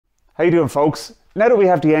How you doing, folks? Now that we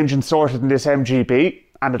have the engine sorted in this MGB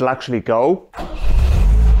and it'll actually go,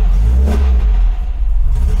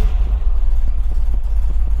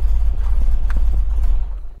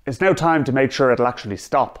 it's now time to make sure it'll actually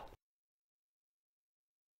stop.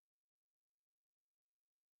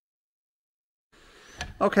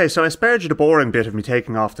 Okay, so I spared you the boring bit of me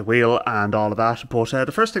taking off the wheel and all of that, but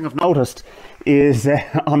the first thing I've noticed is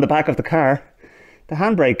on the back of the car, the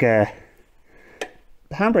handbrake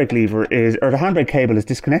lever is, or the handbrake cable is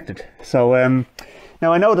disconnected. So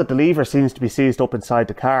now I know that the lever seems to be seized up inside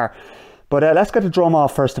the car, but let's get the drum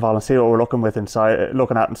off first of all and see what we're looking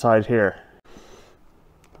at inside here.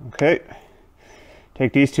 Okay,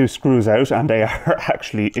 take these two screws out, and they are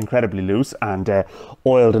actually incredibly loose and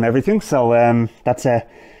oiled and everything. So that's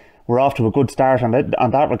we're off to a good start on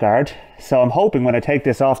that regard. So I'm hoping when I take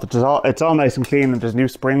this off that it's all nice and clean and there's new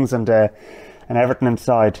springs and everything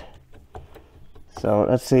inside. So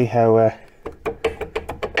let's see how we're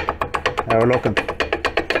looking.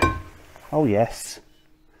 Oh yes.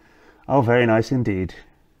 Oh, very nice indeed.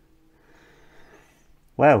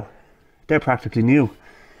 Wow, they're practically new.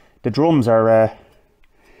 The drums are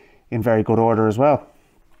in very good order as well.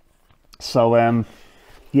 So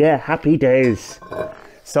yeah, happy days.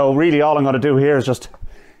 So really all I'm going to do here is just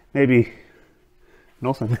maybe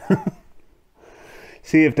nothing.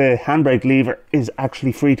 See if the handbrake lever is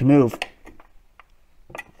actually free to move.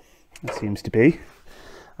 It seems to be.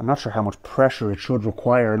 I'm not sure how much pressure it should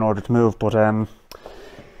require in order to move, but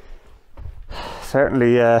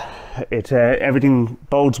certainly everything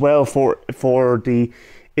bodes well for the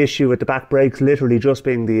issue with the back brakes literally just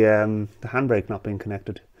being the handbrake not being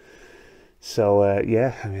connected. So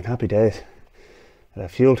yeah, I mean, happy days. The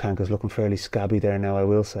fuel tank is looking fairly scabby there now, I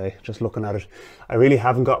will say, just looking at it. I really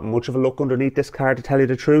haven't gotten much of a look underneath this car, to tell you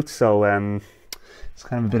the truth, so it's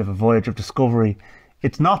kind of a bit of a voyage of discovery.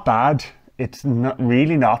 It's not bad. It's not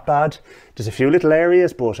really not bad. There's a few little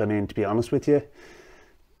areas, but I mean, to be honest with you,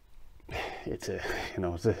 it's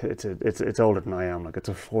older than I am. Like, it's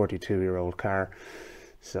a 42-year-old car.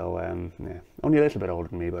 So yeah, only a little bit older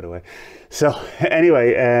than me, by the way. So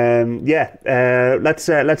anyway, yeah,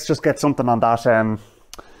 let's just get something on that.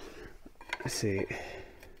 Let's see.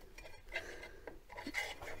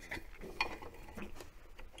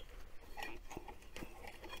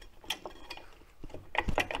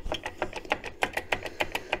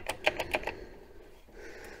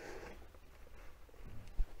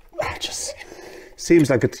 It just seems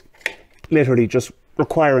like it's literally just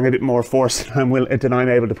requiring a bit more force than I'm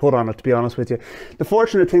able to put on it, to be honest with you. The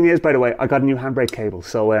fortunate thing is, by the way, I got a new handbrake cable,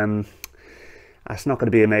 so that's not going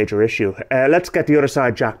to be a major issue. Let's get the other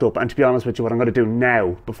side jacked up, and to be honest with you, what I'm going to do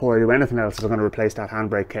now, before I do anything else, is I'm going to replace that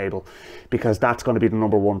handbrake cable, because that's going to be the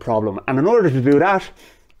 #1 problem. And in order to do that,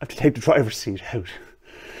 I have to take the driver's seat out.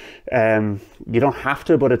 You don't have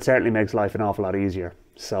to, but it certainly makes life an awful lot easier.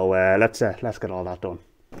 So let's get all that done.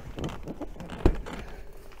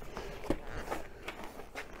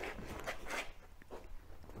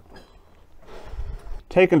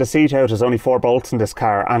 Taking the seat out, is only 4 bolts in this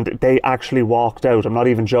car, and they actually walked out. I'm not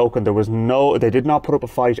even joking. They did not put up a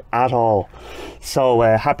fight at all. So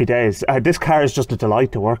happy days. This car is just a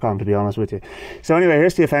delight to work on, to be honest with you. So anyway,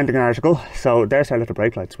 here's the offending article. So there's our little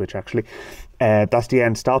brake light switch, actually. That's the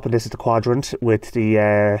end stop, and this is the quadrant with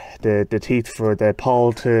the teeth for the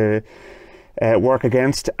pawl to work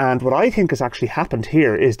against. And what I think has actually happened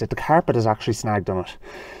here is that the carpet is actually snagged on it.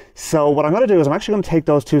 So what I'm going to do is I'm actually going to take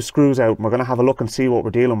those 2 screws out, and we're going to have a look and see what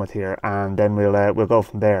we're dealing with here, and then we'll go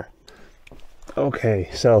from there. Okay,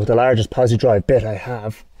 so the largest posi drive bit I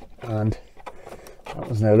have, and that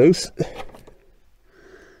was now loose.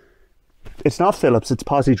 It's not Phillips, it's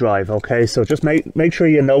posi drive. Okay, so just make sure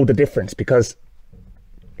you know the difference, because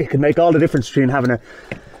it can make all the difference between having a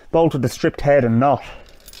bolt with a stripped head and not.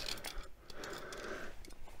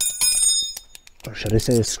 Or should I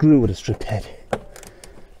say a screw with a stripped head?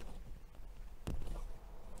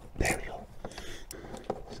 There we go.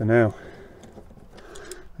 So now,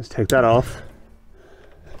 let's take that off.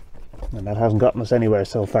 And that hasn't gotten us anywhere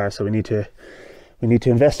so far, so we need to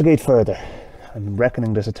investigate further. I'm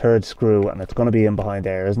reckoning there's a 3rd screw, and it's going to be in behind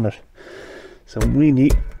there, isn't it? So we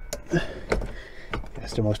need...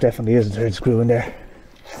 Yes, there most definitely is a 3rd screw in there.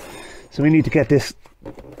 So we need to get this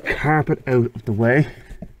carpet out of the way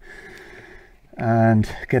and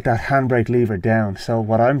get that handbrake lever down. So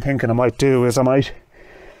what I'm thinking I might do is I might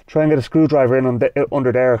try and get a screwdriver in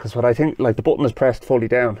under there, because what I think, like, the button is pressed fully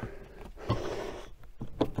down.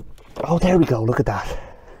 Oh, there we go, look at that.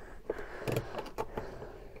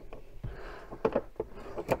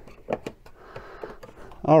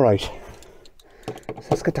 Alright, so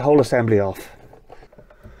let's get the whole assembly off.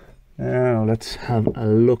 Now let's have a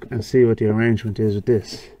look and see what the arrangement is with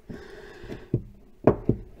this.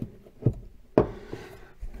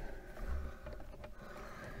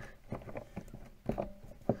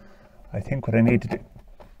 I think what I need to do...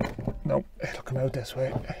 No, it'll come out this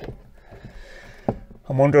way.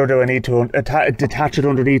 I'm wondering, do I need to detach it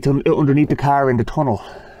underneath the car in the tunnel?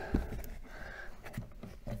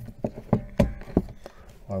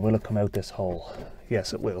 Or will it come out this hole?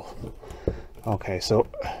 Yes, it will. Okay, so...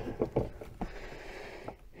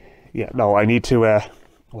 Yeah, no, I need to...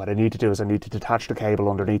 what I need to do is I need to detach the cable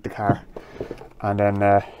underneath the car. And then...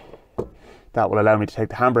 that will allow me to take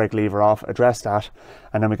the handbrake lever off, address that,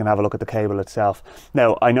 and then we can have a look at the cable itself.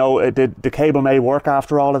 Now, I know the cable may work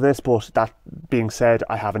after all of this, but that being said,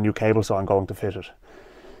 I have a new cable, so I'm going to fit it.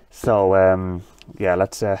 So, yeah,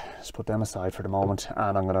 let's just put them aside for the moment,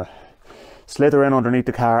 and I'm going to slither in underneath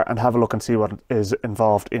the car and have a look and see what is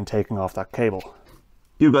involved in taking off that cable.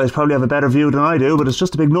 You guys probably have a better view than I do, but it's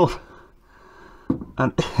just a big nut.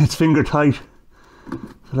 And it's finger tight.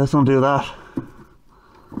 So let's undo that.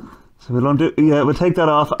 So we'll take that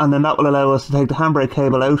off, and then that will allow us to take the handbrake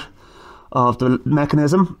cable out of the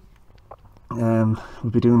mechanism.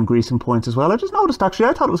 We'll be doing greasing points as well. I just noticed, actually,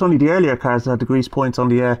 I thought it was only the earlier cars that had the grease points on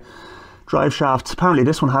the drive shafts. Apparently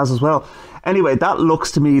this one has as well. Anyway, that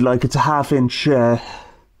looks to me like it's a half inch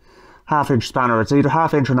spanner. It's either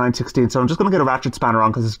half inch or 9/16. So I'm just going to get a ratchet spanner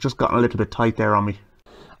on because it's just gotten a little bit tight there on me.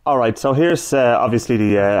 Alright, so here's obviously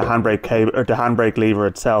the handbrake cable, or the handbrake lever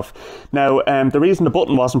itself. Now, the reason the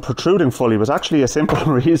button wasn't protruding fully was actually a simple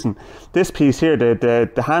reason. This piece here,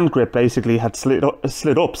 the hand grip basically had slid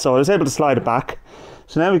up, so I was able to slide it back.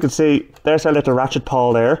 So now we can see, there's our little ratchet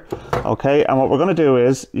pawl there, okay, and what we're going to do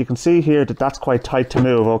is, you can see here that that's quite tight to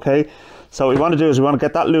move, okay. So what we want to do is we want to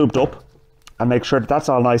get that lubed up and make sure that that's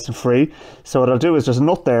all nice and free. So what I'll do is, there's a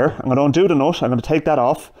nut there, I'm going to undo the nut, I'm going to take that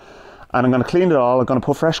off, and I'm going to clean it all. I'm going to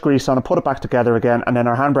put fresh grease on and put it back together again, and then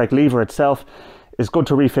our handbrake lever itself is good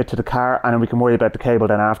to refit to the car, and then we can worry about the cable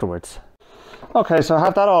then afterwards. Okay, so I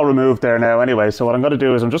have that all removed there now anyway, so what I'm going to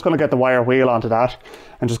do is I'm just going to get the wire wheel onto that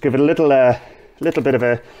and just give it a little bit of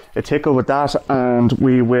a tickle with that, and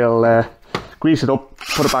we will grease it up,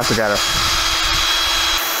 put it back together.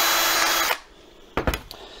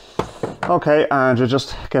 Okay, and you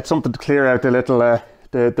just get something to clear out the little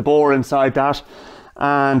the bore inside that,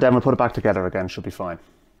 and then we'll put it back together again. Should be fine.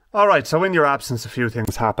 Alright, so in your absence a few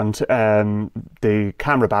things happened. The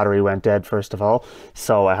camera battery went dead first of all,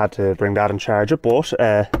 so I had to bring that and charge it, but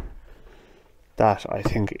that I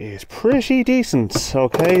think is pretty decent.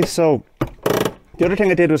 Okay, so the other thing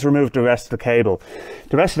I did was remove the rest of the cable.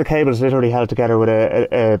 The rest of the cable is literally held together with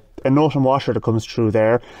a nut and washer that comes through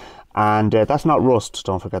there. And that's not rust,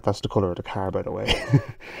 don't forget, that's the colour of the car, by the way.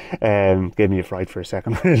 Gave me a fright for a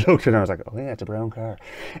second when I looked at it, I was like, oh yeah, it's a brown car.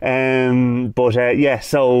 Yeah,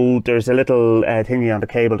 so there's a little thingy on the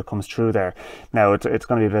cable that comes through there. Now, it's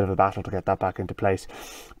going to be a bit of a battle to get that back into place.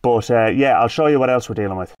 But yeah, I'll show you what else we're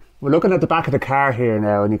dealing with. We're looking at the back of the car here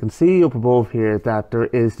now, and you can see up above here that there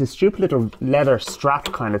is this stupid little leather strap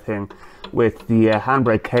kind of thing with the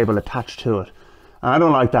handbrake cable attached to it. And I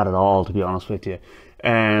don't like that at all, to be honest with you.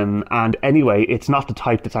 And anyway, it's not the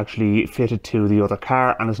type that's actually fitted to the other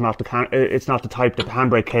car, and it's not the type that the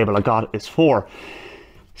handbrake cable I got is for.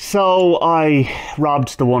 So I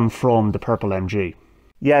robbed the one from the purple MG.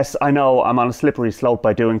 Yes, I know I'm on a slippery slope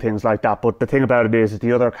by doing things like that, but the thing about it is that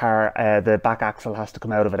the other car, the back axle has to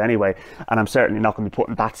come out of it anyway, and I'm certainly not going to be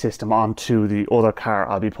putting that system onto the other car.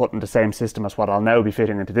 I'll be putting the same system as what I'll now be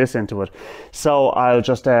fitting into it. So I'll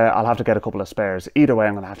just, I'll have to get a couple of spares. Either way,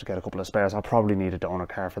 I'm going to have to get a couple of spares. I'll probably need a donor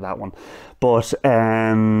car for that one. But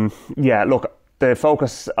yeah, look, the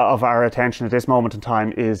focus of our attention at this moment in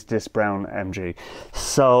time is this brown MG.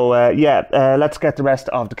 So yeah, let's get the rest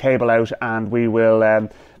of the cable out, and we will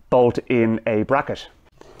bolt in a bracket.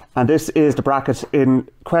 And this is the bracket in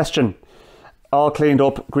question. All cleaned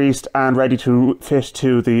up, greased, and ready to fit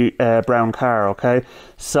to the brown car, okay?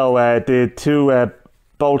 So the two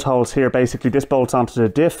bolt holes here, basically this bolts onto the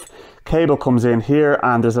diff, cable comes in here,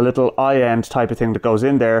 and there's a little eye end type of thing that goes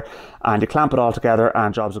in there, and you clamp it all together,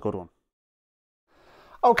 and job's a good one.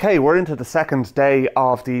 Okay, we're into the second day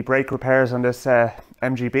of the brake repairs on this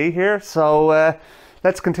MGB here, so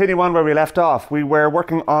let's continue on where we left off. We were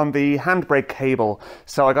working on the handbrake cable,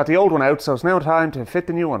 so I got the old one out, so it's now time to fit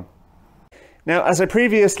the new one. Now, as I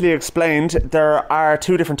previously explained, there are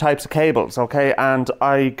two different types of cables, okay, and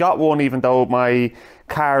I got one even though my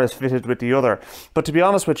car is fitted with the other. But to be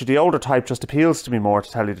honest with you, the older type just appeals to me more,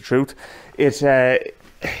 to tell you the truth.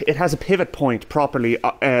 It has a pivot point properly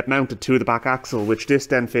mounted to the back axle, which this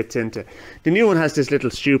then fits into. The new one has this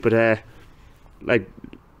little stupid like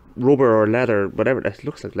rubber or leather, whatever, it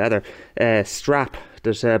looks like leather, strap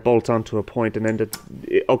that bolts onto a point, and then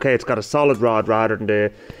okay, it's got a solid rod rather than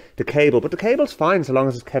the cable, but the cable's fine so long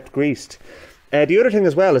as it's kept greased. The other thing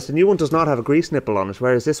as well is the new one does not have a grease nipple on it,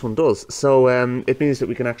 whereas this one does, so it means that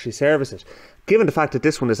we can actually service it. Given the fact that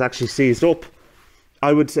this one is actually seized up,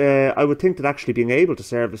 I would think that actually being able to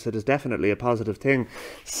service it is definitely a positive thing.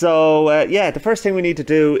 So yeah, the first thing we need to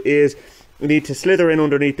do is we need to slither in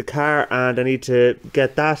underneath the car, and I need to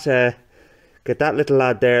get that little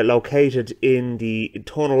lad there located in the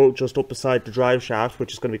tunnel just up beside the drive shaft,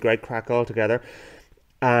 which is going to be great crack altogether.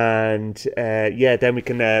 And yeah, then we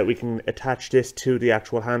can attach this to the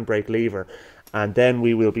actual handbrake lever, and then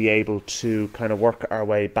we will be able to kind of work our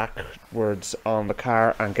way backwards on the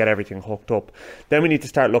car and get everything hooked up. Then we need to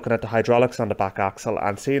start looking at the hydraulics on the back axle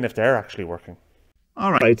and seeing if they're actually working.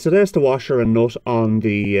 Alright, so there's the washer and nut on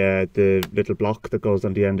the little block that goes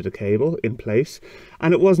on the end of the cable in place,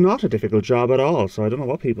 and it was not a difficult job at all, so I don't know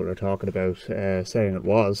what people are talking about saying it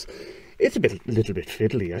was. It's a little bit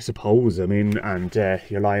fiddly, I suppose, I mean, and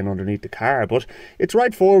you're lying underneath the car, but it's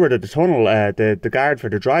right forward of the tunnel, the guard for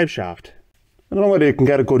the drive shaft. I don't know whether you can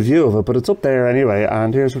get a good view of it, but it's up there anyway,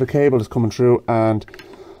 and here's where the cable is coming through and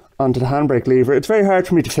onto the handbrake lever. It's very hard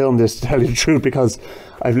for me to film this, to tell you the truth, because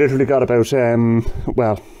I've literally got about,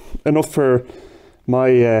 well, enough for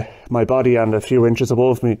my my body and a few inches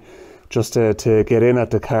above me just to get in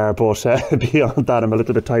at the car, but beyond that I'm a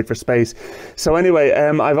little bit tight for space. So anyway,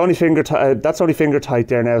 I've only that's only finger tight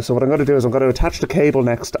there now, so what I'm going to do is I'm going to attach the cable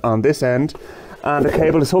next on this end, and the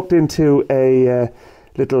cable is hooked into a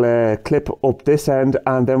little clip up this end,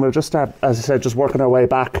 and then we'll just start, as I said, just working our way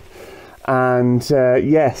back. And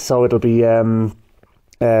yeah, so it'll be you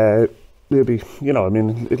know, I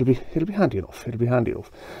mean, it'll be handy enough. It'll be handy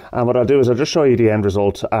enough. And what I'll do is I'll just show you the end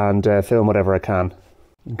result and film whatever I can.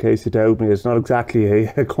 In case you doubt me, it's not exactly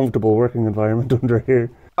a comfortable working environment under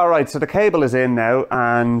here. Alright, so the cable is in now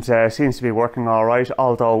and seems to be working alright,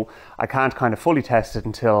 although I can't kind of fully test it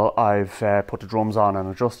until I've put the drums on and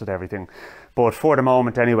adjusted everything. But for the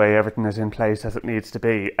moment anyway, everything is in place as it needs to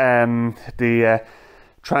be. The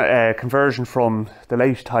conversion from the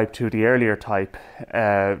late type to the earlier type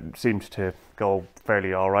seems to go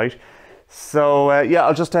fairly alright. So yeah,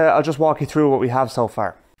 I'll just walk you through what we have so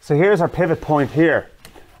far. So here's our pivot point here,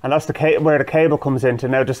 and that's where the cable comes into.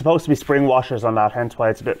 Now there's supposed to be spring washers on that, hence why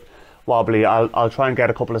it's a bit wobbly. I'll try and get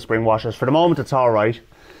a couple of spring washers. For the moment it's alright.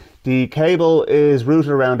 The cable is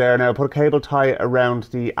routed around there now. I put a cable tie around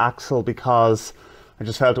the axle because I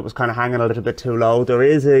just felt it was kind of hanging a little bit too low. There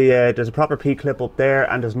is there's a proper P-clip up there,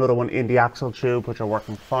 and there's another one in the axle tube, which are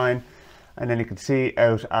working fine. And then you can see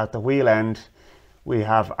out at the wheel end, we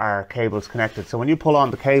have our cables connected. So when you pull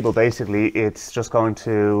on the cable, basically, it's just going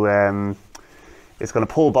to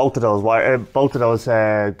pull both of those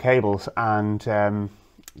cables, and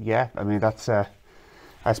yeah, I mean that's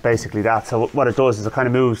basically that. So what it does is it kind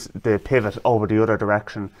of moves the pivot over the other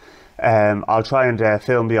direction. I'll try and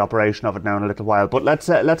film the operation of it now in a little while, but let's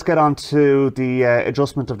get on to the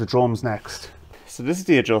adjustment of the drums next. So this is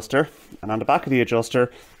the adjuster, and on the back of the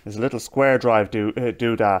adjuster is a little square drive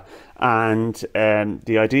doodah, and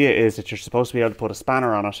the idea is that you're supposed to be able to put a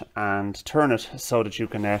spanner on it and turn it so that you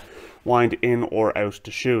can wind in or out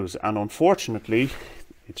the shoes, and unfortunately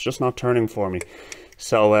it's just not turning for me.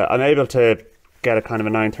 So I'm able to get a kind of a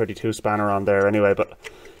 932 spanner on there anyway, but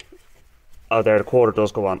oh, there, the quarter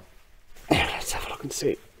does go on. Let's have a look and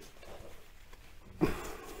see.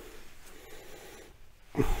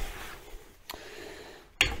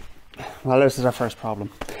 Well, this is our first problem.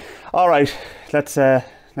 All right, let's have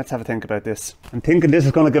a think about this. I'm thinking this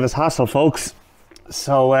is going to give us hassle, folks.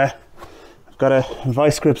 So I've got a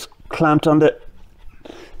vice grips clamped on the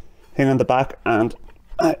thing on the back, and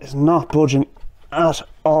it's not budging at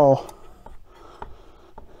all.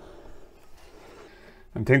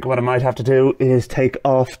 I'm thinking what I might have to do is take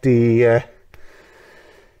off the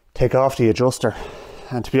adjuster.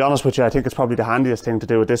 And to be honest with you, I think it's probably the handiest thing to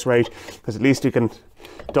do at this rate, because at least you can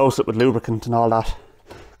dose it with lubricant and all that.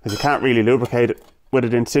 Because you can't really lubricate it with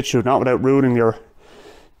it in situ, not without ruining your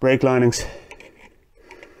brake linings.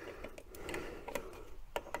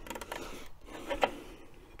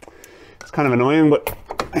 It's kind of annoying, but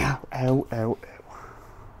ow, ow, ow.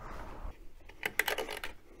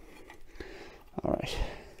 Alright,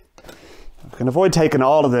 I can avoid taking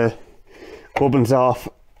all of the gubbins off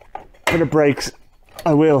for the brakes.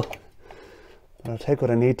 I will. I'll take what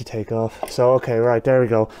I need to take off. So okay, right, there we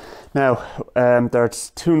go. Now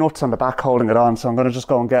there's two nuts on the back holding it on, so I'm going to just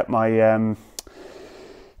go and get my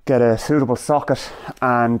get a suitable socket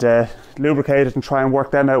and lubricate it and try and work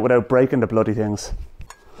them out without breaking the bloody things.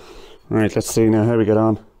 Right, let's see now how we get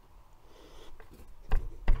on.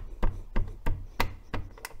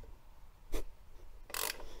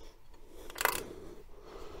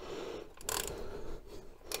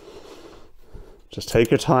 Just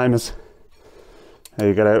take your time as how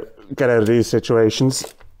you get out of these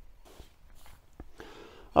situations.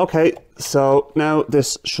 Okay, so now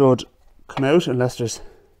this should come out unless there's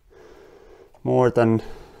more than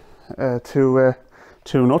two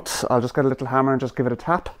nuts. I'll just get a little hammer and just give it a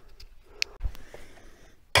tap.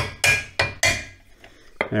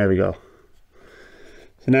 There we go.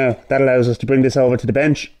 So now that allows us to bring this over to the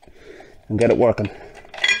bench and get it working.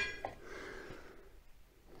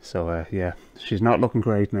 So yeah, she's not looking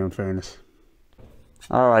great now in fairness.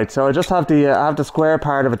 Alright, so I just have the square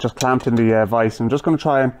part of it just clamped in the vise. I'm just going to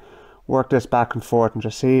try and work this back and forth and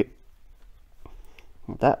just see.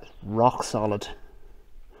 That's rock solid.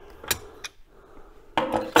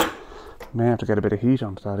 May have to get a bit of heat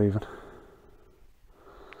onto that even.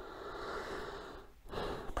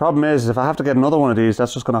 Problem is, if I have to get another one of these,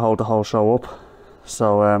 that's just going to hold the whole show up.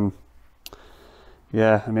 So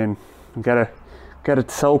yeah, I mean, get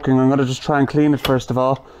it soaking. I'm going to just try and clean it first of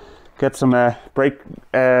all. Get some brake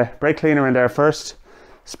cleaner in there first,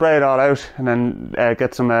 spray it all out, and then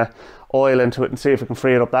get some oil into it and see if we can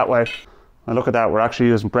free it up that way. And look at that, we're actually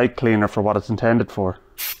using brake cleaner for what it's intended for.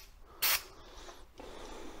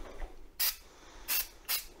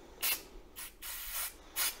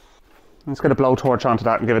 Let's get a blowtorch onto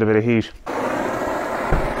that and give it a bit of heat.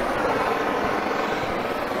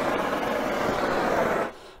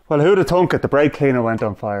 Well, who'd have thunk it, the brake cleaner went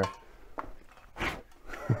on fire.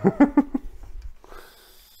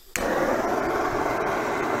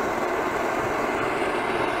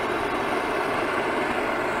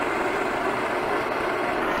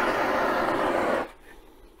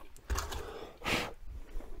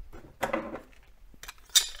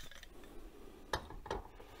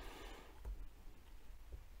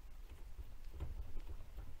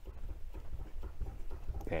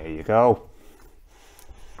 There you go.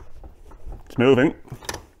 It's moving.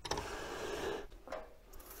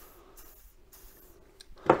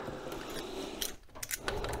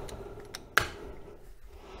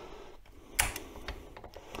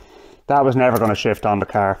 That was never going to shift on the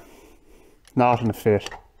car. Not in a fit.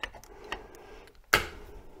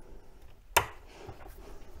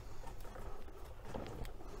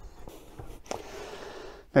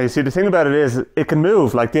 Now you see, the thing about it is it can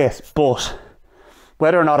move like this, but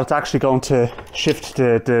whether or not it's actually going to shift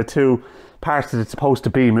the two parts that it's supposed to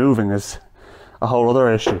be moving is a whole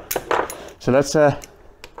other issue. So let's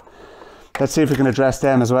see if we can address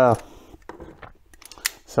them as well.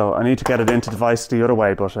 So I need to get it into the vise the other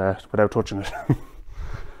way, but without touching it.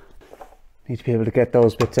 Need to be able to get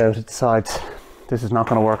those bits out at the sides. This is not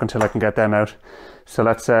going to work until I can get them out. So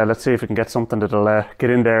let's see if we can get something that'll get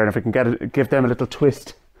in there, and if we can give them a little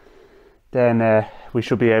twist, then we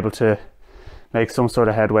should be able to make some sort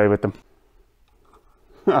of headway with them.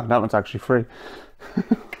 Oh, that one's actually free. So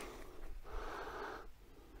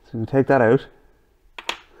we can take that out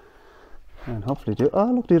and hopefully do.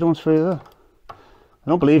 Oh, look, the other one's free as well. I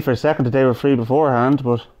don't believe for a second that they were free beforehand,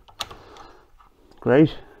 but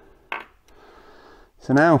great.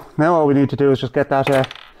 So now all we need to do is just get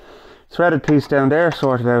that threaded piece down there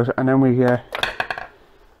sorted out, and then we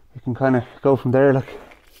can kind of go from there. Like,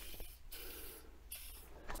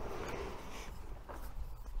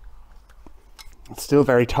 it's still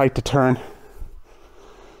very tight to turn.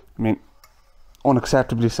 I mean,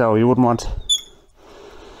 unacceptably so. You wouldn't want it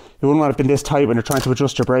to have been this tight when you're trying to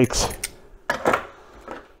adjust your brakes.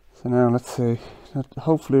 So now let's see.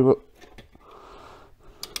 Hopefully we'll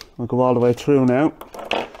go all the way through now,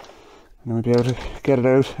 and then we'll be able to get it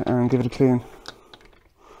out and give it a clean.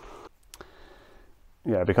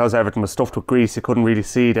 Yeah, because everything was stuffed with grease, you couldn't really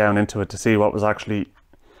see down into it to see what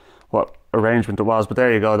arrangement it was. But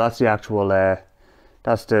there you go. That's the actual.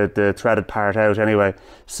 That's the threaded part out anyway.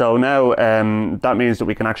 So now that means that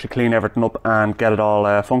we can actually clean everything up and get it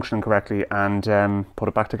all functioning correctly, and put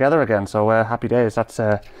it back together again. So happy days. That's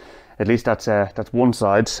at least that's one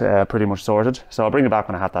side pretty much sorted. So I'll bring it back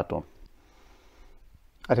when I have that done.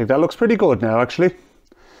 I think that looks pretty good now, actually.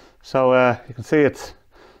 So you can see it's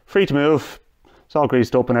free to move. It's all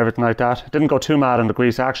greased up and everything like that. It didn't go too mad in the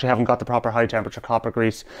grease. I actually haven't got the proper high temperature copper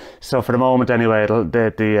grease. So for the moment anyway,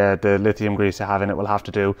 the lithium grease I have in it will have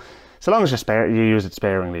to do. So long as you use it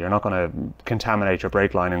sparingly, you're not going to contaminate your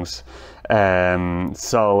brake linings. Yeah,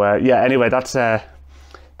 anyway, that's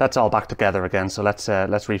all back together again. So let's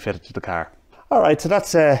refit it to the car. All right, so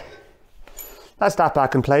that's that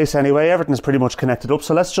back in place anyway. Everything's pretty much connected up.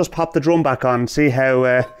 So let's just pop the drum back on, see how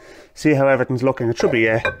everything's looking. It should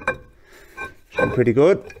be pretty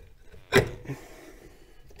good.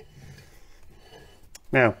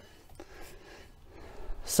 Now,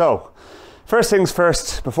 so first things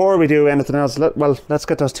first, before we do anything else, let's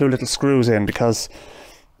get those two little screws in, because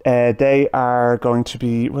they are going to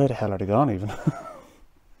be, where the hell are they gone even?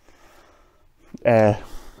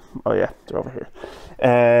 Oh yeah, they're over here.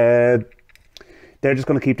 They're just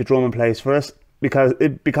going to keep the drum in place for us, because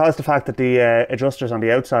the fact that the adjuster's on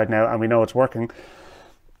the outside now and we know it's working,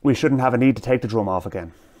 we shouldn't have a need to take the drum off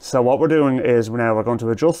again. So what we're doing is now we're going to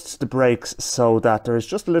adjust the brakes so that there's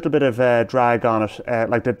just a little bit of drag on it,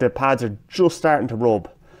 like the pads are just starting to rub,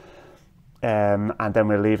 and then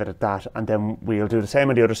we'll leave it at that, and then we'll do the same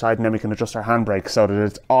on the other side, and then we can adjust our handbrake so that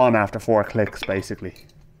it's on after 4 clicks basically.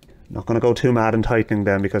 Not going to go too mad and tightening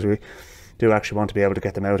them, because we do actually want to be able to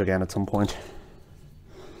get them out again at some point.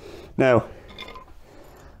 Now,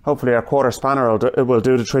 hopefully our quarter spanner will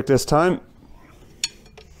do the trick this time.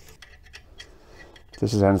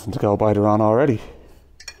 This is anything to go by, they're on already.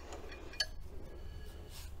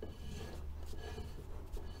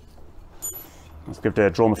 Let's give the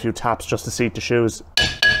drum a few taps just to seat the shoes.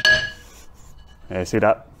 Yeah, see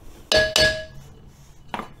that?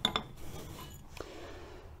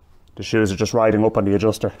 The shoes are just riding up on the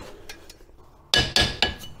adjuster.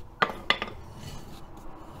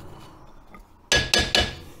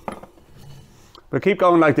 We'll keep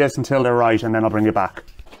going like this until they're right, and then I'll bring you back.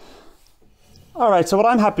 Alright, so what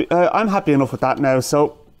I'm happy enough with that now.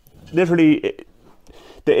 So literally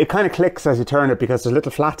it kind of clicks as you turn it, because there's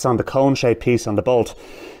little flats on the cone shaped piece on the bolt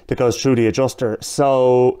that goes through the adjuster.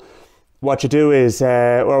 So what you do is,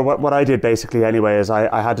 or what I did basically anyway, is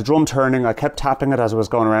I had the drum turning, I kept tapping it as I was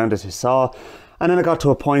going around, as you saw, and then I got to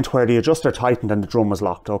a point where the adjuster tightened and the drum was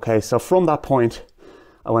locked. Okay, so from that point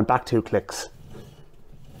I went back 2 clicks,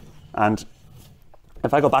 and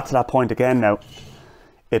if I go back to that point again now,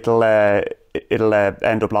 it'll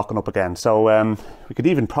end up locking up again. So we could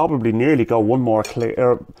even probably nearly go one more click.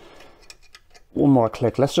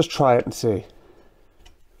 Let's just try it and see.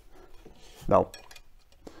 No.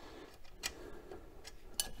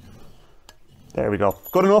 There we go.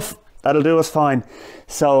 Good enough. That'll do us fine.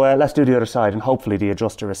 So let's do the other side, and hopefully the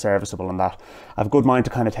adjuster is serviceable on that. I have a good mind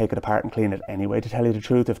to kind of take it apart and clean it anyway, to tell you the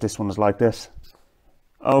truth, if this one is like this.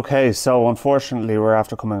 Okay, so unfortunately we're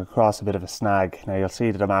after coming across a bit of a snag. Now you'll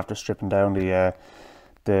see that I'm after stripping down the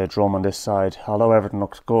drum on this side. Although everything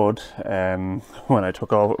looks good, when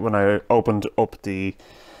I opened up the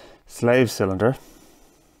slave cylinder,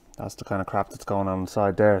 that's the kind of crap that's going on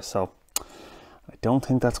inside there. So I don't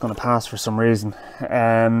think that's going to pass for some reason.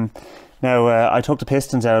 Now I took the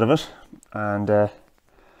pistons out of it, and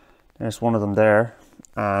there's one of them there.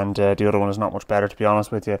 And the other one is not much better, to be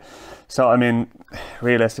honest with you. So I mean,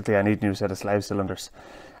 realistically I need a new set of slave cylinders.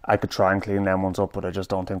 I could try and clean them ones up, but I just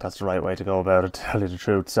don't think that's the right way to go about it, to tell you the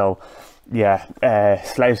truth. So yeah,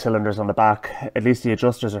 slave cylinders on the back. At least the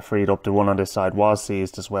adjusters are freed up. The one on this side was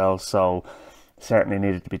seized as well, so certainly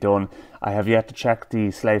needed to be done. I have yet to check the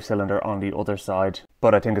slave cylinder on the other side,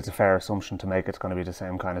 but I think it's a fair assumption to make it's going to be the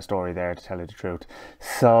same kind of story there, to tell you the truth.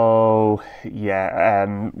 So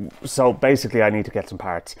yeah, so basically I need to get some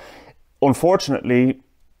parts. Unfortunately,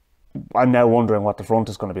 I'm now wondering what the front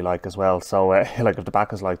is going to be like as well. So like if the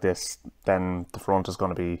back is like this, then the front is going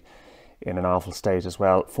to be in an awful state as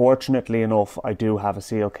well. Fortunately enough, I do have a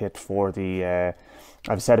seal kit for the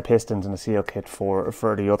I have a set of pistons and a seal kit for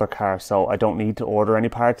the other car, so I don't need to order any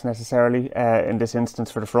parts necessarily in this instance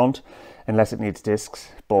for the front, unless it needs discs,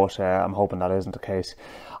 but I'm hoping that isn't the case.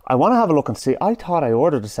 I want to have a look and see. I thought I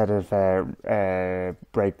ordered a set of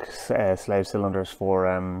brake slave cylinders for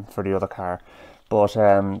the other car, but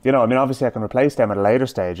you know, I mean, obviously I can replace them at a later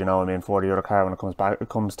stage, you know, I mean, for the other car when it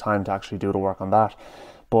comes time to actually do the work on that.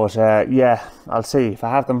 But yeah, I'll see. If I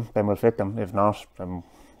have them, then we'll fit them. If not, then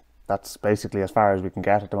that's basically as far as we can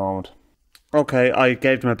get at the moment. Okay, I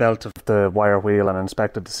gave them a belt of the wire wheel and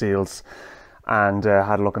inspected the seals, and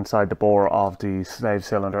had a look inside the bore of the slave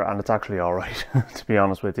cylinder, and it's actually all right, to be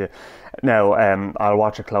honest with you. Now, I'll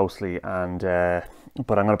watch it closely, and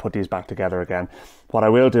but I'm going to put these back together again. What I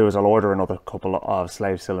will do is I'll order another couple of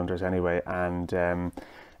slave cylinders anyway, and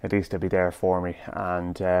at least they'll be there for me.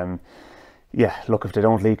 And yeah, look, if they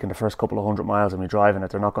don't leak in the first couple of 100 miles of me driving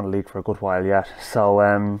it, they're not going to leak for a good while yet. So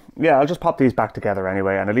yeah, I'll just pop these back together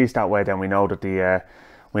anyway, and at least that way then we know that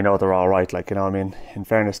we know they're all right. Like, you know what I mean? In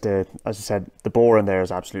fairness, as I said, the bore in there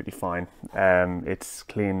is absolutely fine. It's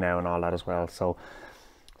clean now and all that as well. So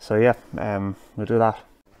yeah, we'll do that.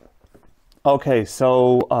 Okay,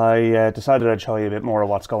 so I decided I'd show you a bit more of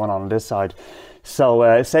what's going on this side.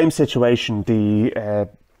 So same situation, the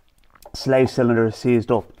slave cylinder is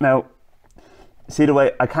seized up. Now, see the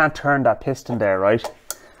way I can't turn that piston there, right?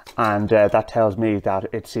 And that tells me that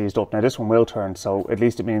it's seized up. Now this one will turn, so at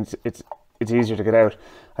least it means it's easier to get out.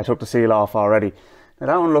 I took the seal off already. Now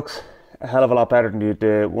that one looks a hell of a lot better than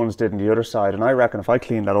the ones did on the other side, and I reckon if I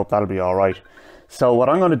clean that up, that'll be all right. So what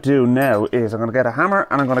I'm going to do now is I'm going to get a hammer,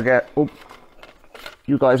 and I'm going to get, oh,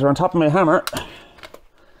 you guys are on top of my hammer.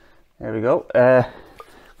 There we go. I'm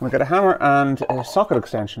going to get a hammer and a socket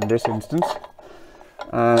extension in this instance,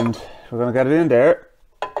 and we're going to get it in there,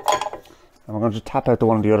 and we're going to just tap out the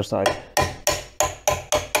one on the other side.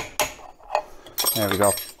 There we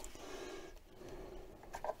go.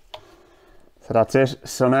 So that's it.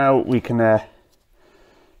 So now we can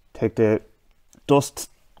take the dust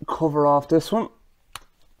cover off this one,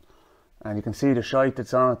 and you can see the shite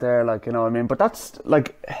that's on it there, like, you know what I mean. But that's,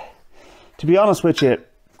 like, to be honest with you,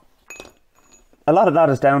 a lot of that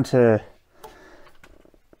is down to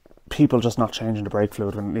people just not changing the brake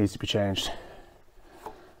fluid when it needs to be changed.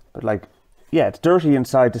 But, like, yeah, it's dirty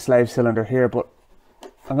inside the slave cylinder here, but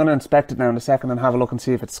I'm going to inspect it now in a second and have a look and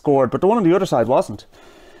see if it's scored. But the one on the other side wasn't.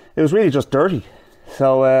 It was really just dirty.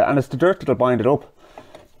 So, and it's the dirt that'll bind it up.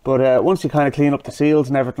 But once you kind of clean up the seals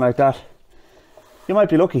and everything like that, you might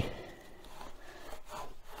be lucky.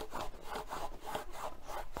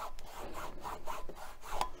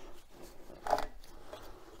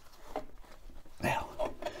 Now,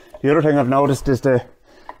 the other thing I've noticed is the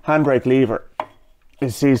handbrake lever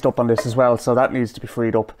is seized up on this as well, so that needs to be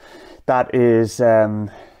freed up. That is,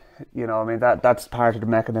 you know, I mean, that's part of the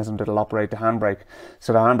mechanism that'll operate the handbrake.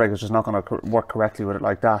 So the handbrake is just not going to work correctly with it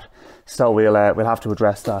like that. So we'll have to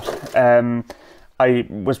address that. I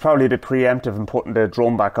was probably a bit preemptive in putting the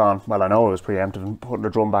drum back on. Well, I know I was preemptive in putting the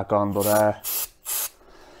drum back on, but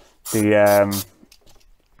the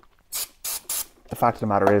fact of the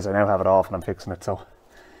matter is I now have it off and I'm fixing it. So,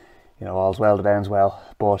 you know, all's well that ends well.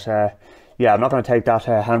 But yeah, I'm not going to take that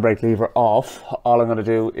handbrake lever off. All I'm going to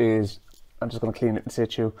do is I'm just going to clean it in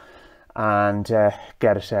situ and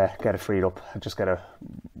get it freed up and just get a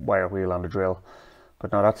wire wheel on the drill.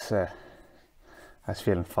 But no, that's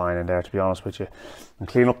feeling fine in there, to be honest with you. And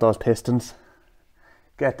clean up those pistons,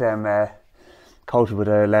 get them coated with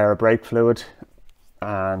a layer of brake fluid,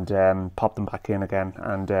 and pop them back in again.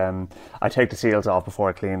 And I take the seals off before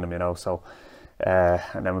I clean them, you know. So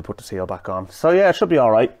and then we put the seal back on. So yeah, it should be all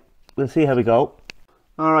right. We'll see how we go.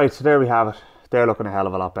 All right, so there we have it. They're looking a hell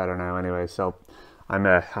of a lot better now anyway, so I'm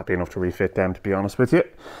happy enough to refit them, to be honest with you.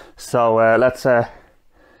 So let's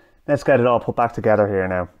get it all put back together here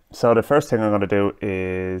now. So the first thing I'm going to do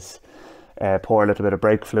is pour a little bit of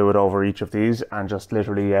brake fluid over each of these and just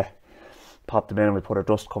literally pop them in, and we put our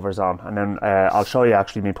dust covers on. And then I'll show you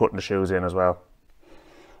actually me putting the shoes in as well.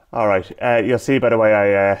 All right, you'll see by the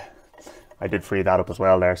way I did free that up as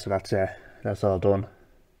well there, so that's all done.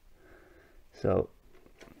 So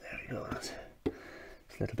there we go. That's a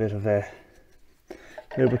little bit of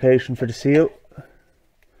lubrication for the seal.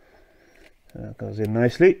 That goes in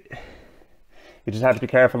nicely. You just have to be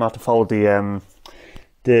careful not to fold the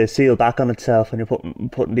seal back on itself when you're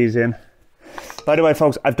putting these in. By the way,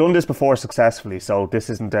 folks, I've done this before successfully, so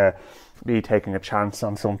this isn't me taking a chance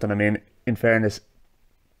on something. I mean, in fairness,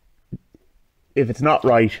 if it's not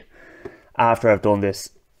right after I've done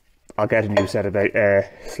this, I'll get a new set of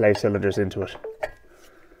slave cylinders into it.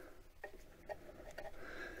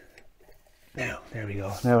 Now, there we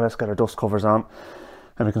go. Now let's get our dust covers on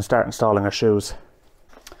and we can start installing our shoes.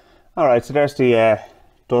 Alright, so there's the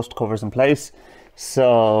dust covers in place.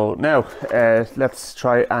 So now let's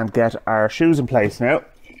try and get our shoes in place now.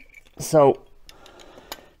 So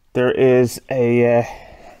there is a,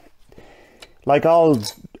 like all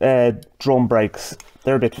drum brakes,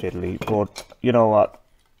 they're a bit fiddly, but you know what?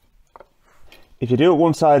 If you do it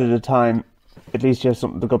one side at a time, at least you have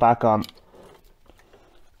something to go back on,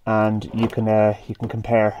 and you can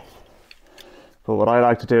compare. But what I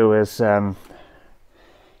like to do is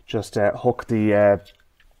just hook the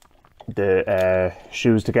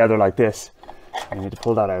shoes together like this. You need to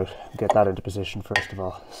pull that out, get that into position first of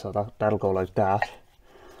all. So that'll go like that,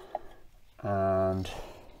 and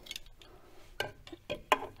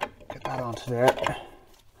get that onto there.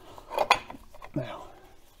 Now,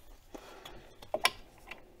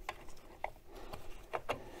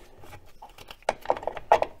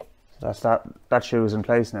 that's that shoe is in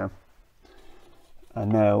place now,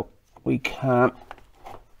 and now we can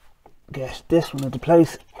get this one into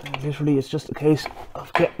place. And literally, it's just a case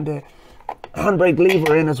of getting the handbrake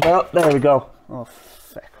lever in as well. There we go. Oh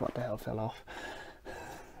feck! What the hell fell off?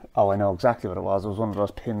 Oh, I know exactly what it was. It was one of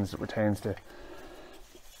those pins that retains the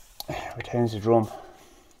drum,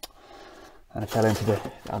 and it fell into the.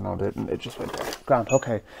 Oh no, it just went there. Grand.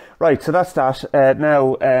 Okay, right. So that's that.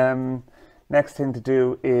 Now. Next thing to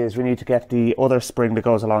do is we need to get the other spring that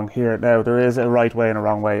goes along here. Now there is a right way and a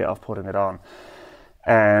wrong way of putting it on.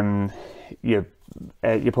 you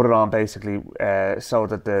put it on basically so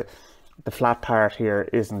that the flat part here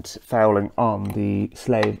isn't fouling on the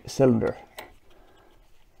slave cylinder.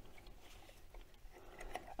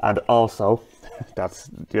 And also, that's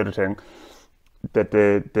the other thing, that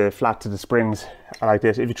the flats of the springs are like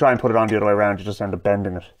this. If you try and put it on the other way around, you just end up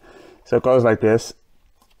bending it. So it goes like this,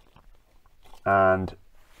 and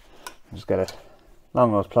just get it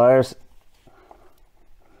along those pliers,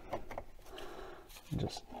 and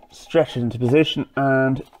just stretch it into position,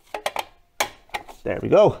 and there we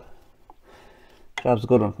go. Job's a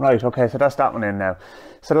good one. Right, okay, so that's that one in now.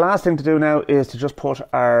 So the last thing to do now is to just put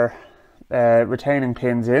our retaining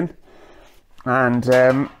pins in, and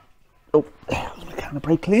oh, there's my camera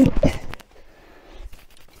brake clean.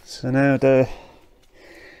 So now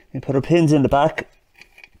you put our pins in the back,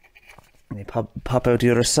 and you pop out the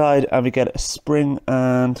other side, and we get a spring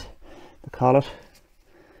and the collet,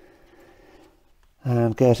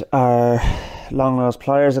 and get our long nose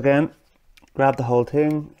pliers again, grab the whole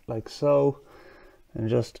thing like so, and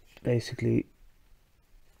just basically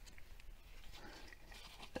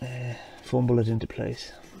fumble it into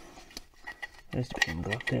place. There's the pin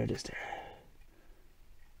go, there it is there.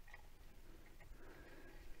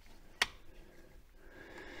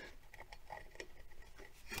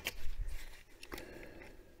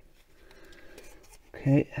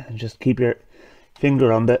 Okay, and just keep your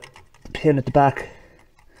finger on the pin at the back,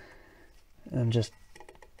 and just,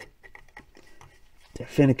 they're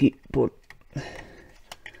finicky, but,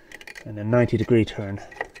 and a 90-degree turn.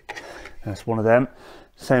 That's one of them.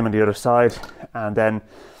 Same on the other side, and then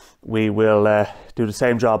we will do the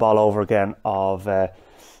same job all over again of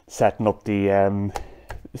setting up the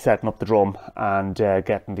drum and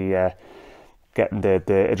getting the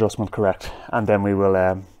adjustment correct, and then we will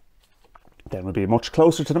then we'll be much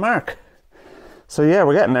closer to the mark. So yeah,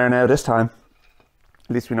 we're getting there now this time.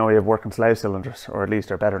 At least we know we have working slave cylinders, or at least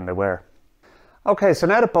they're better than they were. Okay, so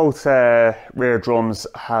now that both rear drums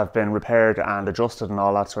have been repaired and adjusted and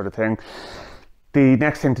all that sort of thing, the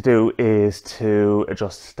next thing to do is to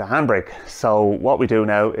adjust the handbrake. So what we do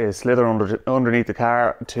now is slither underneath the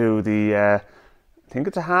car to the, I think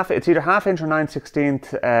it's either ½ inch or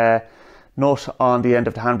 9/16 nut on the end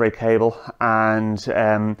of the handbrake cable, and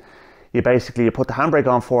you put the handbrake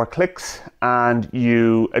on 4 clicks, and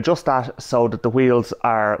you adjust that so that the wheels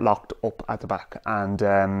are locked up at the back,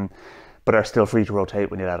 and but are still free to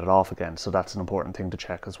rotate when you let it off again. So that's an important thing to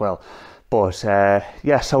check as well. But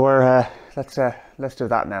yeah, so we're let's do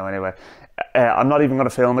that now anyway. I'm not even going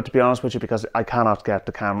to film it, to be honest with you, because I cannot get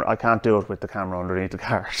the camera. I can't do it with the camera underneath the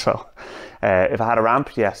car. So if I had a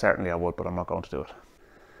ramp, yeah, certainly I would, but I'm not going to do it.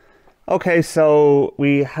 Okay, so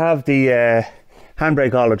we have the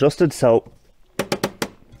handbrake all adjusted, so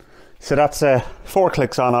that's 4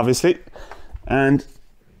 clicks on, obviously, and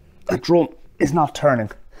the drum is not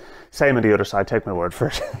turning. Same on the other side, take my word for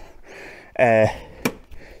it.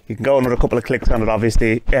 You can go another couple of clicks on it,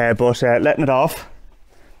 obviously, but letting it off,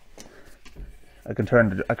 I can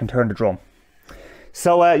turn the drum.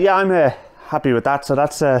 So yeah, I'm happy with that. So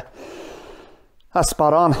that's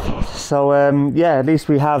spot on. So yeah, at least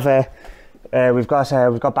we have we've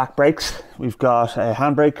got back brakes, we've got a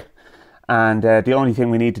handbrake, and the only thing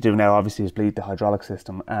we need to do now, obviously, is bleed the hydraulic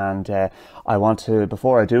system. And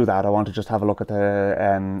before I do that, I want to just have a look at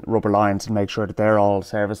the rubber lines and make sure that they're all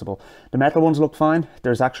serviceable. The metal ones look fine.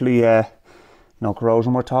 There's actually no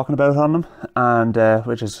corrosion we're talking about on them, and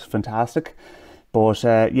which is fantastic. But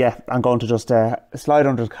yeah, I'm going to just slide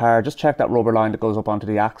under the car, just check that rubber line that goes up onto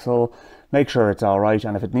the axle, make sure it's all right,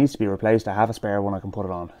 and if it needs to be replaced, I have a spare one I can put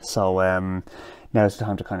it on. So now it's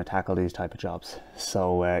time to kind of tackle these type of jobs.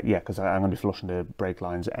 So yeah, because I'm going to be flushing the brake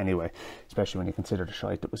lines anyway, especially when you consider the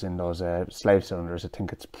shite that was in those slave cylinders. I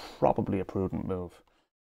think it's probably a prudent move.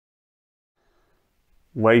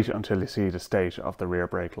 Wait until you see the state of the rear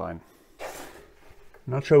brake line. I'm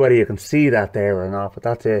not sure whether you can see that there or not, but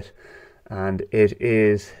that's it. And it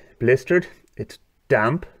is blistered, it's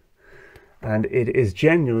damp, and it is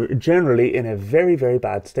generally in a very, very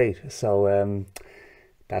bad state. So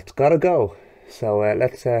that's got to go. So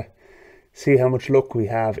let's see how much luck we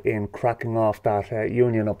have in cracking off that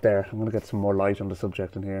union up there. I'm going to get some more light on the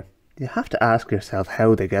subject in here. You have to ask yourself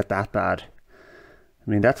how they get that bad. I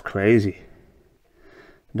mean, that's crazy.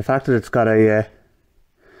 And the fact that it's got a...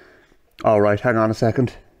 oh, right, hang on a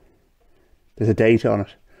second. There's a date on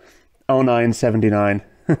it. 0979.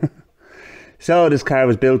 So this car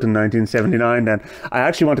was built in 1979 then. I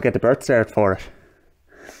actually want to get the birth cert for it.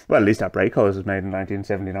 Well, at least that brake hose was made in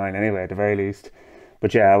 1979 anyway, at the very least.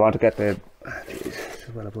 But yeah, I want to get the...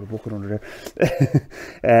 well, I put a bucket under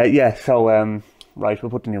there. Yeah, so Right, we'll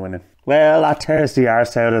put the new one in. Well, that tears the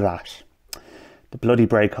arse out of that. The bloody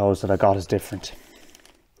brake hose that I got is different.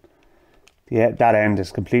 Yeah, that end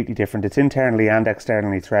is completely different. It's internally and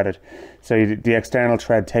externally threaded. So the external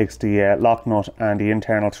thread takes the lock nut, and the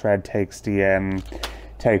internal thread takes the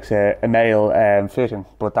a male fitting.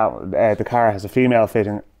 But that the car has a female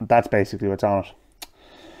fitting. That's basically what's on it.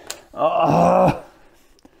 Oh,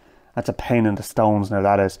 that's a pain in the stones now,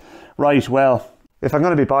 that is. Right, well, if I'm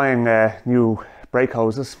going to be buying new brake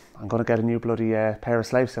hoses, I'm going to get a new bloody pair of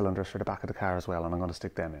slave cylinders for the back of the car as well, and I'm going to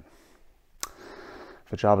stick them in.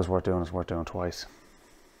 If a job is worth doing, it's worth doing twice.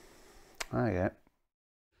 Ah, yeah.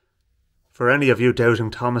 For any of you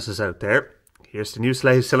doubting Thomases out there, here's the new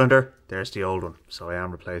slave cylinder, there's the old one, so I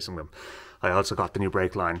am replacing them. I also got the new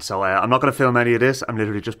brake line, so I'm not going to film any of this. I'm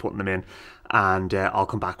literally just putting them in, and I'll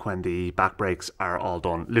come back when the back brakes are all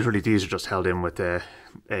done. Literally, these are just held in with a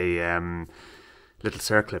little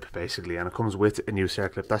circlip, basically, and it comes with a new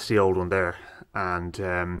circlip. That's the old one there,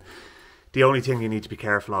 and the only thing you need to be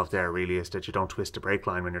careful of there really is that you don't twist the brake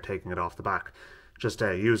line when you're taking it off the back. Just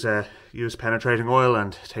use penetrating oil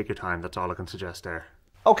and take your time. That's all I can suggest there.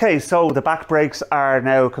 Okay, so the back brakes are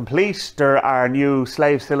now complete. There are new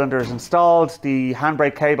slave cylinders installed. The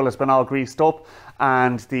handbrake cable has been all greased up,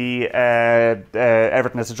 and the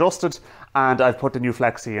everything is adjusted. And I've put the new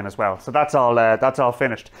flexi in as well. So that's all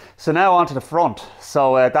finished. So now onto the front.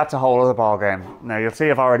 So that's a whole other ball game. Now you'll see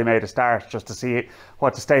I've already made a start just to see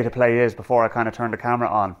what the state of play is before I kind of turn the camera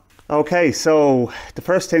on. Okay, so the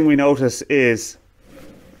first thing we notice is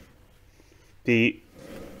the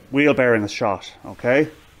wheel bearing is shot, okay?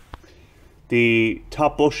 The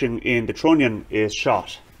top bushing in the trunnion is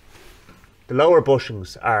shot. The lower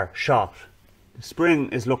bushings are shot. The spring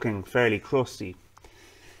is looking fairly crusty.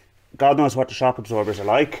 God knows what the shock absorbers are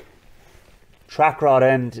like. Track rod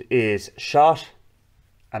end is shot,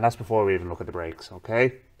 and that's before we even look at the brakes,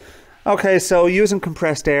 okay? Okay, so using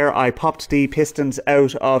compressed air, I popped the pistons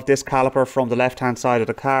out of this caliper from the left-hand side of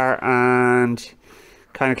the car and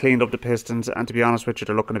kind of cleaned up the pistons, and to be honest with you,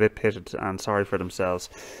 they're looking a bit pitted and sorry for themselves.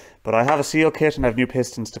 But I have a seal kit and I have new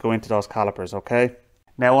pistons to go into those calipers, okay?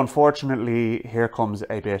 Now, unfortunately, here comes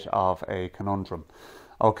a bit of a conundrum.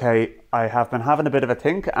 Okay, I have been having a bit of a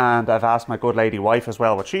think, and I've asked my good lady wife as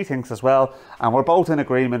well what she thinks as well, and we're both in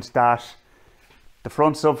agreement that the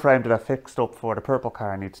front subframe that I fixed up for the purple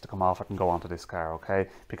car needs to come off it and go onto this car, okay?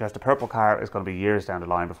 Because the purple car is going to be years down the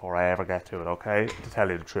line before I ever get to it, okay? To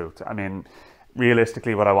tell you the truth. I mean,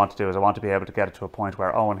 realistically, what I want to do is I want to be able to get it to a point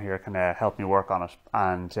where Owen here can help me work on it,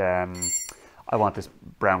 and I want this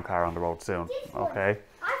brown car on the road soon, okay?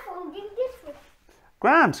 I found this one.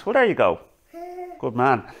 Grand, well there you go. Good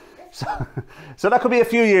man. So that could be a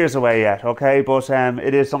few years away yet, okay? But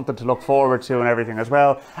it is something to look forward to and everything as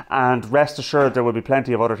well. And rest assured there will be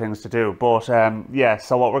plenty of other things to do. But yeah,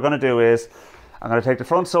 so what we're going to do is I'm going to take the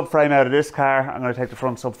front subframe out of this car. I'm going to take the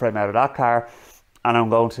front subframe out of that car. And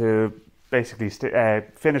I'm going to basically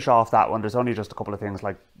finish off that one. There's only just a couple of things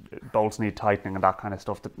like bolts need tightening and that kind of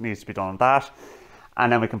stuff that needs to be done on that. And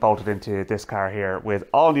then we can bolt it into this car here with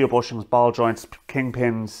all new bushings, ball joints,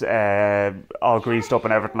 kingpins, all greased up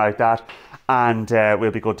and everything like that. And we'll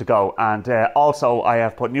be good to go. And also I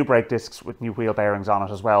have put new brake discs with new wheel bearings on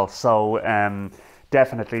it as well. So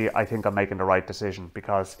definitely I think I'm making the right decision,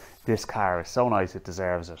 because this car is so nice, it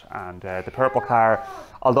deserves it. And the purple car,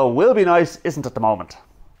 although will be nice, isn't at the moment.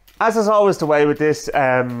 As is always the way with this,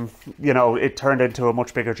 you know, it turned into a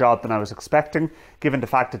much bigger job than I was expecting, given the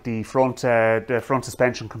fact that the front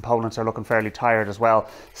suspension components are looking fairly tired as well.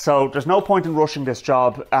 So there's no point in rushing this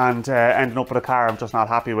job and ending up with a car I'm just not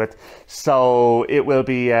happy with. So it will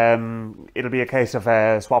be, it'll be a case of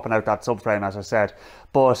swapping out that subframe, as I said.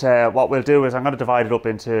 But what we'll do is I'm going to divide it up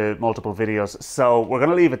into multiple videos. So we're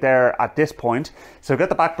going to leave it there at this point. So we've got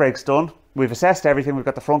the back brakes done. We've assessed everything. We've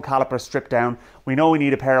got the front calipers stripped down. We know we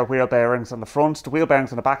need a pair of wheel bearings on the front. The wheel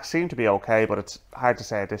bearings on the back seem to be okay, but it's hard to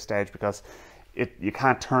say at this stage because you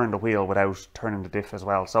can't turn the wheel without turning the diff as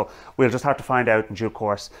well. So we'll just have to find out in due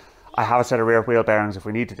course. I have a set of rear wheel bearings if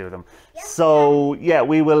we need to do them. So yeah,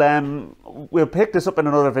 we will we'll pick this up in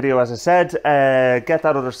another video, as I said, get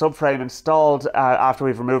that other subframe installed after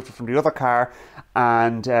we've removed it from the other car,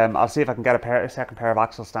 and I'll see if I can get a second pair of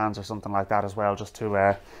axle stands or something like that as well, just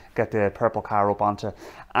to get the purple car up onto,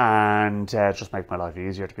 and just make my life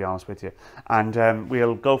easier, to be honest with you. And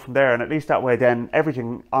we'll go from there, and at least that way then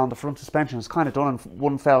everything on the front suspension is kind of done in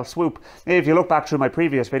one fell swoop. If you look back through my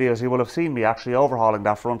previous videos, you will have seen me actually overhauling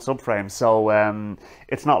that front subframe. So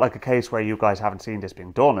it's not like a case where you guys haven't seen this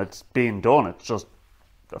being done. It's being done, it's just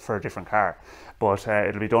for a different car. But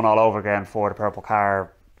it'll be done all over again for the purple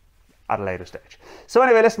car at a later stage. So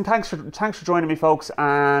anyway, listen, thanks for joining me, folks,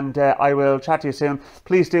 and I will chat to you soon.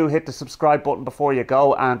 Please do hit the subscribe button before you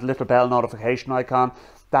go, and the little bell notification icon.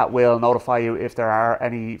 That will notify you if there are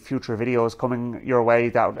any future videos coming your way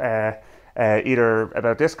that either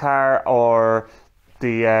about this car, or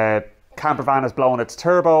the camper van is blowing its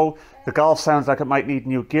turbo. The Golf sounds like it might need a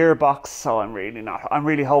new gearbox, so I'm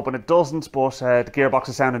really hoping it doesn't, but the gearbox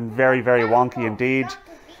is sounding very, very wonky indeed.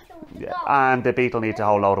 Yeah, and the Beetle needs a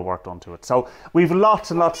whole load of work done to it. So we've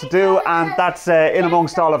lots and lots to do, and that's in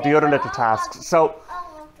amongst all of the other little tasks. So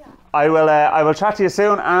I will chat to you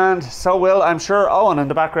soon, and so will, I'm sure, Owen in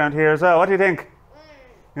the background here as well. What do you think?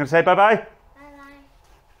 You gonna say bye-bye? Bye-bye.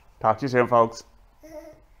 Talk to you soon, folks.